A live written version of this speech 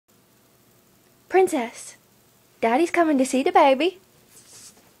Princess, Daddy's coming to see the baby.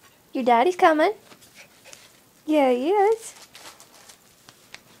 Your daddy's coming. Yeah, he is.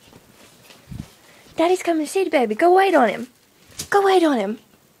 Daddy's coming to see the baby. Go wait on him. Go wait on him.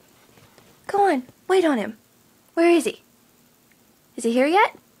 Go on, wait on him. Where is he? Is he here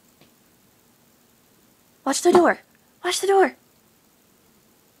yet? Watch the door. Watch the door.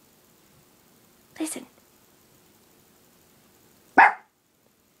 Listen.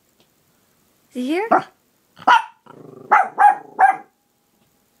 Is he here?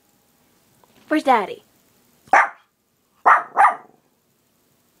 Where's Daddy?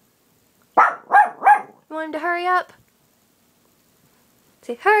 You want him to hurry up?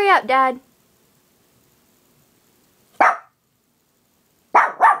 Say, hurry up, Dad.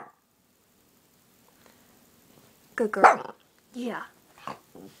 Good girl. Yeah.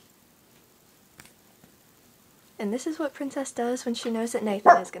 And this is what Princess does when she knows that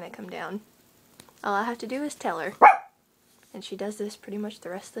Nathan is going to come down. All I have to do is tell her. And she does this pretty much the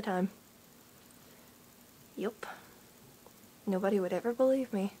rest of the time. Yup. Nobody would ever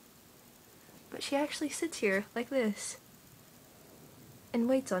believe me. But she actually sits here like this and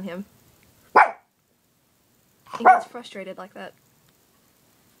waits on him. He gets frustrated like that.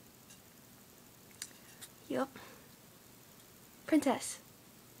 Yup. Princess.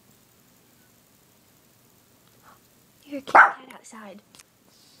 You're a cute cat outside.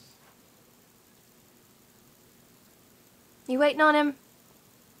 You waiting on him?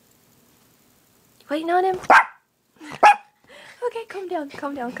 You waiting on him? Okay, calm down,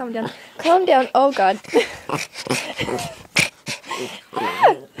 calm down, calm down. Calm down. Oh, God.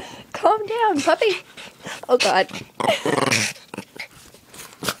 Calm down, puppy. Oh, God.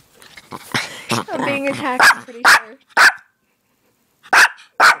 I'm being attacked, I'm pretty sure.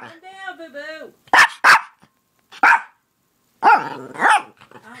 Calm down, boo-boo.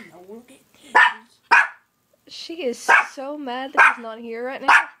 I know we'll get kisses. She is so mad that he's not here right now.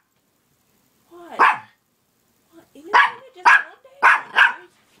 What? What? You need to just calm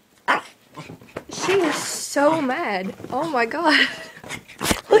down. She is so mad. Oh my God.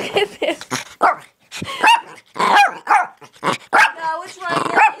 Look at this. No, it's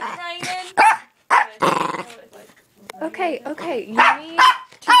raining. It's raining. Okay, okay. You need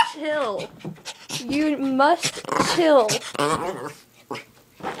to chill. You must chill.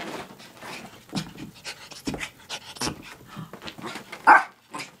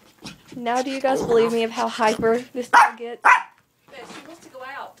 Now do you guys believe me of how hyper this dog gets? She wants to go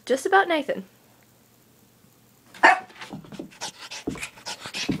out. Just about Nathan.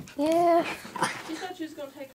 Yeah. She thought she was going to take